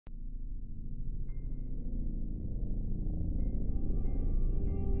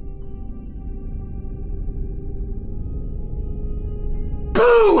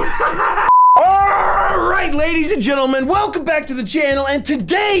Alright, ladies and gentlemen, welcome back to the channel, and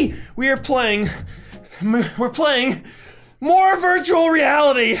today we're playing more virtual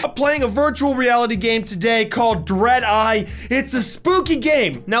reality. I'm playing a virtual reality game today called Dread Eye. It's a spooky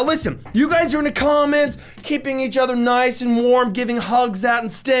game. Now listen, you guys are in the comments, keeping each other nice and warm, giving hugs out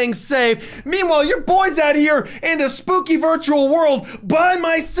and staying safe. Meanwhile, your boy's out here in a spooky virtual world by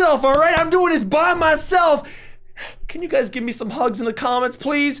myself, alright? I'm doing this by myself. Can you guys give me some hugs in the comments,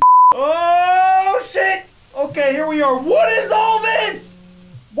 please? Oh, shit! Okay, here we are. What is all this?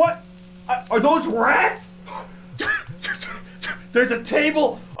 What? Are those rats? There's a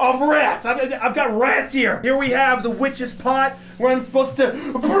table of rats. I've got rats here. Here we have the witch's pot where I'm supposed to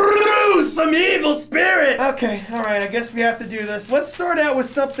brew some evil spirit. Okay, all right, I guess we have to do this. Let's start out with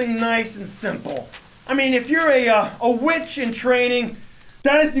something nice and simple. I mean, if you're a witch in training,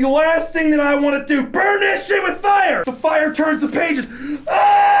 that is the last thing that I want to do. Burn that shit with fire! The fire turns the pages.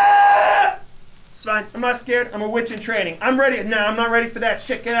 Ah! It's fine. I'm not scared. I'm a witch in training. I'm ready. No, I'm not ready for that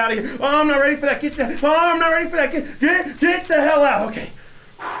shit. Get out of here. Oh, I'm not ready for that. I'm not ready for that. Get the hell out. Okay.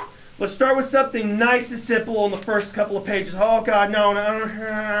 Let's start with something nice and simple on the first couple of pages. Oh, God, no.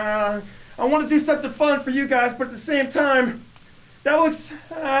 I want to do something fun for you guys, but at the same time, that looks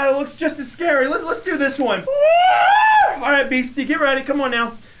just as scary. Let's do this one. All right, Beasty, get ready. Come on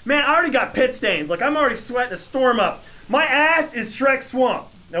now. Man, I already got pit stains. Like, I'm already sweating a storm up. My ass is Shrek Swamp.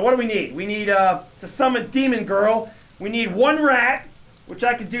 Now, what do we need? We need, to summon Demon Girl. We need one rat, which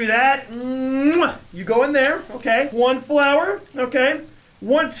I could do that. You go in there, okay. One flower, okay.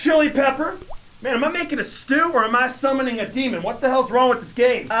 One chili pepper. Man, am I making a stew or am I summoning a demon? What the hell's wrong with this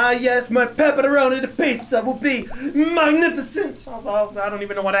game? Yes, my pepperoni to pizza will be magnificent. Although, I don't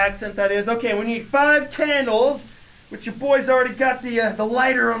even know what accent that is. Okay, we need 5 candles, which your boy's already got the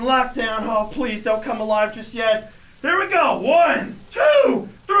lighter on lockdown. Oh, please don't come alive just yet. There we go. 1, 2,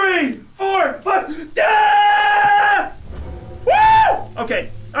 3, 4, 5. Ah! Woo! Okay.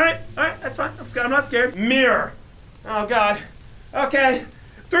 All right. That's fine. I'm not scared. Mirror. Oh God. Okay.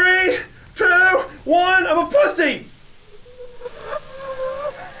 3, 2, 1. I'm a pussy.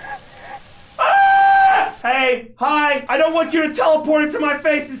 Ah! Hey. Hi. I don't want you to teleport into my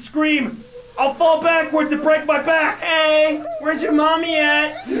face and scream. I'll fall backwards and break my back. Hey. Where's your mommy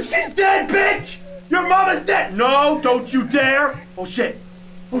at? She's dead, bitch. Your mama's dead! No, don't you dare! Oh shit.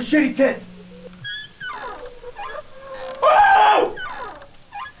 Oh shitty tits. Oh!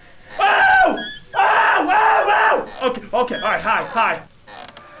 Oh! Oh! Oh! Oh! Okay, alright, hi.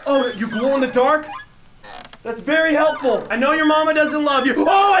 Oh, you glow in the dark? That's very helpful. I know your mama doesn't love you.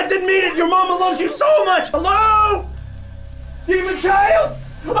 Oh, I didn't mean it! Your mama loves you so much! Hello? Demon child?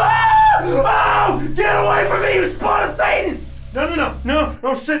 Oh! Oh! Get away from me, you spawn of Satan! No,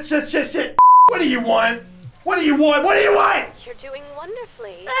 shit. What do you want? What do you want? You're doing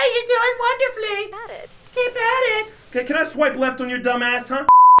wonderfully. Hey, you're doing wonderfully. Keep at it. Keep at it. Okay, can I swipe left on your dumb ass, huh?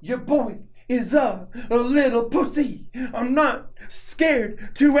 Your boy is a little pussy. I'm not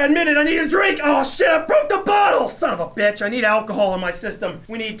scared to admit it. I need a drink. Oh shit, I broke the bottle. Son of a bitch, I need alcohol in my system.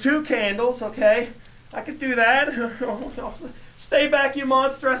 We need 2 candles, okay? I could do that. Stay back, you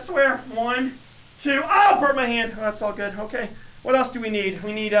monster, I swear. 1, 2, oh, burnt my hand. Oh, that's all good, okay. What else do we need?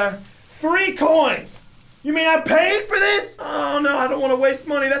 We need, 3 coins! You mean I paid for this? Oh no, I don't want to waste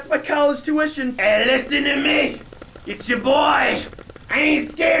money. That's my college tuition. Hey, listen to me. It's your boy. I ain't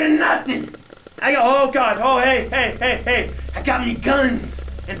scared of nothing. Oh God. Oh, hey. I got me guns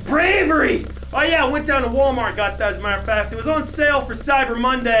and bravery. Oh yeah, I went down to Walmart, got that as a matter of fact. It was on sale for Cyber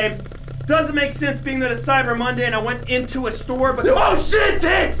Monday. Doesn't make sense being that it's Cyber Monday and I went into a store, but oh shit,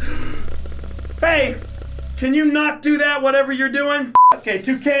 tits! Hey, can you not do that, whatever you're doing? Okay,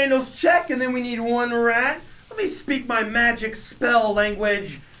 2 candles, check, and then we need 1 rat. Let me speak my magic spell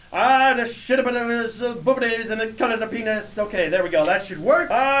language. The shit-a-bit-a-bit-a-bit-a-bit and the kind of the penis. Okay, there we go, that should work.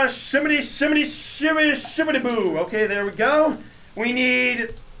 Shimmity-shimmity-shimmity-shimmity-boo. Okay, there we go. We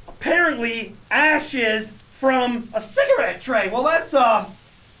need, apparently, ashes from a cigarette tray. Well, it's a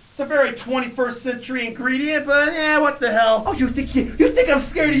very 21st century ingredient, but yeah, what the hell? Oh, you think I'm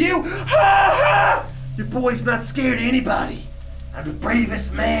scared of you? Ha ha! Your boy's not scared of anybody. I'm the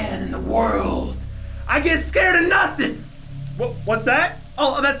bravest man in the world. I get scared of nothing. What's that?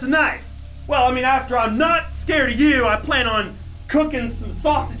 Oh, that's a knife. Well, I mean, after I'm not scared of you, I plan on cooking some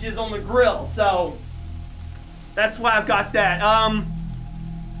sausages on the grill, so that's why I've got that.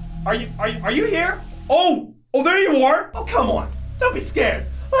 Are you here? Oh, there you are. Oh, come on. Don't be scared.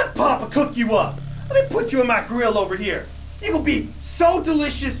 Let Papa cook you up. Let me put you in my grill over here. You're gonna be so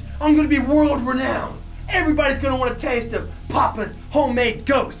delicious, I'm gonna be world renowned. Everybody's gonna want a taste of Papa's homemade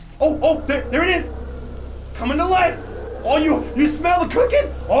ghost. Oh, there it is. It's coming to life. Oh, you smell the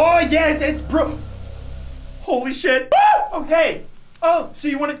cooking? Oh yeah, it's bro. Holy shit. Ah! Oh, hey. Oh, so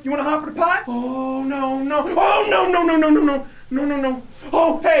you wanna hop in the pot? Oh, no. Oh, no.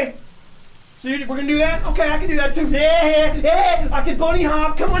 Oh, hey. So we're gonna do that? Okay, I can do that too. Yeah. I can bunny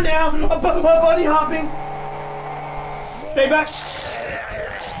hop. Come on now. Bunny hopping. Stay back.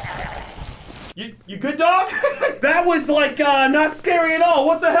 You good, dog? That was like not scary at all.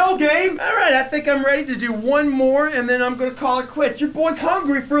 What the hell, game? All right, I think I'm ready to do one more, and then I'm gonna call it quits. Your boy's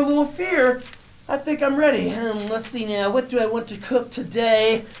hungry for a little fear. I think I'm ready. Let's see now. What do I want to cook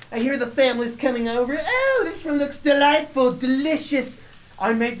today? I hear the family's coming over. Oh, this one looks delightful, delicious.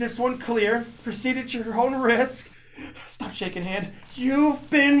 I made this one clear. Proceed at your own risk. Stop shaking hand. You've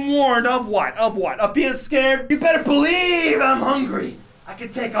been warned of what? Of what? Of being scared? You better believe I'm hungry. I can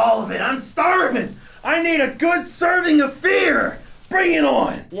take all of it. I'm starving. I need a good serving of fear. Bring it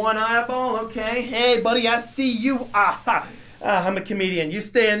on. One eyeball, okay. Hey, buddy, I see you. I'm a comedian. You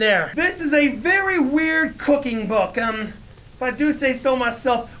stay in there. This is a very weird cooking book. If I do say so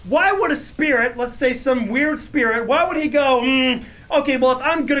myself, why would a spirit, let's say some weird spirit, why would he go, okay, well, if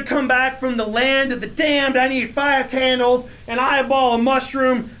I'm gonna come back from the land of the damned, I need 5 candles, an eyeball, a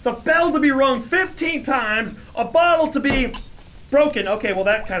mushroom, the bell to be rung 15 times, a bottle to be broken. Okay, well,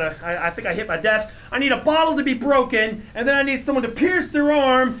 that kind of, I think I hit my desk. I need a bottle to be broken, and then I need someone to pierce their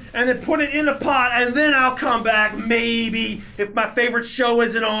arm, and then put it in a pot, and then I'll come back, maybe, if my favorite show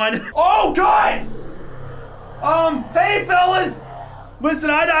isn't on. Oh, God! Hey, fellas!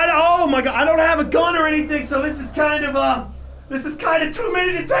 Listen, oh my God, I don't have a gun or anything, so this is kind of too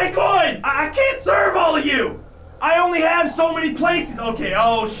many to take on! I can't serve all of you! I only have so many places! Okay,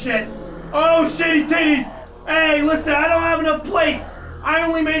 oh shit. Oh, shitty titties! Hey, listen, I don't have enough plates! I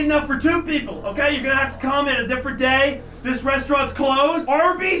only made enough for 2 people, okay? You're gonna have to come at a different day. This restaurant's closed.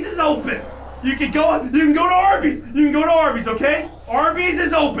 Arby's is open! You can go to Arby's! You can go to Arby's, okay? Arby's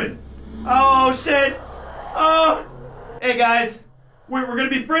is open! Oh, shit! Hey guys, we're gonna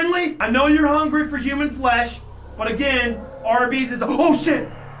be friendly. I know you're hungry for human flesh, but again, Arby's is, oh shit!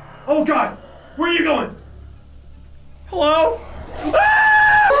 Oh God, where are you going? Hello? Ah!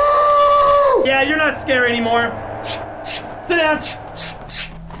 Yeah, you're not scary anymore. Sit down.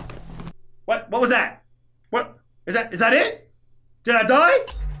 What was that? What, is that it? Did I die?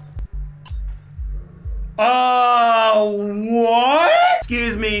 What?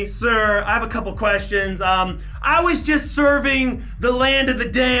 Excuse me, sir, I have a couple questions. I was just serving the land of the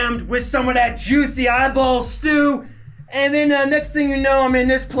damned with some of that juicy eyeball stew, and then next thing you know, I'm in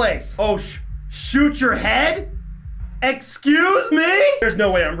this place. Oh, shoot your head? Excuse me? There's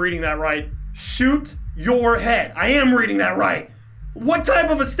no way I'm reading that right. Shoot your head. I am reading that right. What type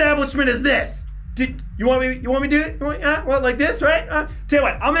of establishment is this? You want me to do it? Well, like this, right? Tell you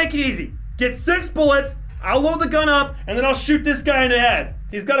what, I'll make it easy. Get 6 bullets, I'll load the gun up, and then I'll shoot this guy in the head.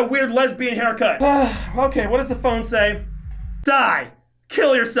 He's got a weird lesbian haircut. Okay, what does the phone say? Die.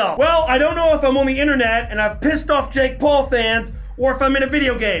 Kill yourself. Well, I don't know if I'm on the internet and I've pissed off Jake Paul fans, or if I'm in a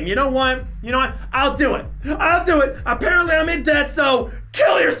video game. You know what? I'll do it. Apparently I'm in debt, so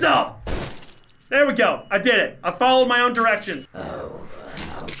kill yourself. There we go. I did it. I followed my own directions. Oh,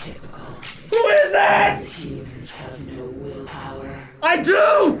 how typical. Who is that? Humans have no willpower. I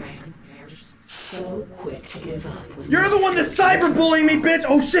do! So quick to give up. You're the one that's cyberbullying me, bitch!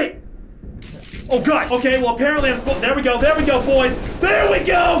 Oh shit! Oh God! Okay, well apparently I'm supposed. There we go, boys! There we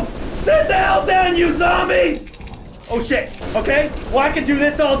go! Sit the hell down, you zombies! Oh shit, okay? Well, I can do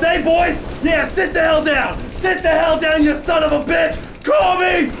this all day, boys! Yeah, sit the hell down! Sit the hell down, you son of a bitch! Call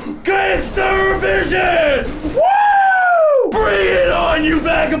me Gangster Vision! Woo! Bring it on, you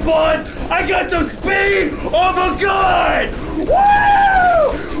vagabonds! I got the speed of a gun!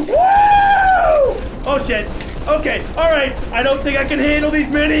 Woo! Woo! Oh shit. Okay, alright. I don't think I can handle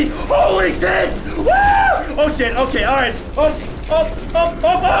these many. Holy tits! Woo! Oh shit, okay, alright. Oh,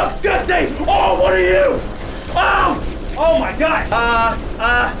 god dang! Oh, what are you? Oh! Oh my god!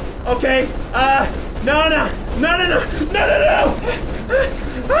 Okay. No.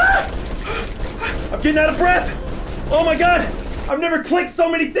 I'm getting out of breath. Oh my god! I've never clicked so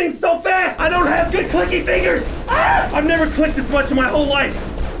many things so fast! I don't have good clicky fingers! I've never clicked this much in my whole life!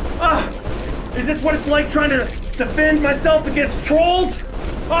 Is this what it's like trying to defend myself against trolls?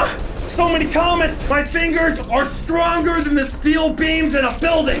 So many comments! My fingers are stronger than the steel beams in a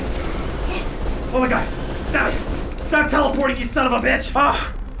building! Oh my god! Stop it! Stop teleporting, you son of a bitch!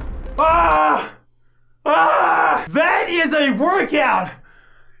 That is a workout!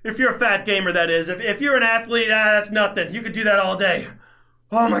 If you're a fat gamer, that is. If you're an athlete, that's nothing. You could do that all day.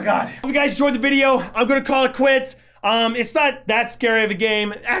 Oh my god. If you guys enjoyed the video, I'm gonna call it quits. It's not that scary of a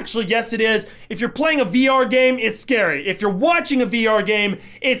game. Actually, yes, it is. If you're playing a VR game, it's scary. If you're watching a VR game,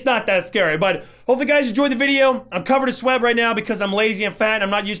 it's not that scary. But hopefully, guys, enjoyed the video. I'm covered in sweat right now because I'm lazy and fat and I'm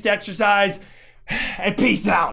not used to exercise. And peace out.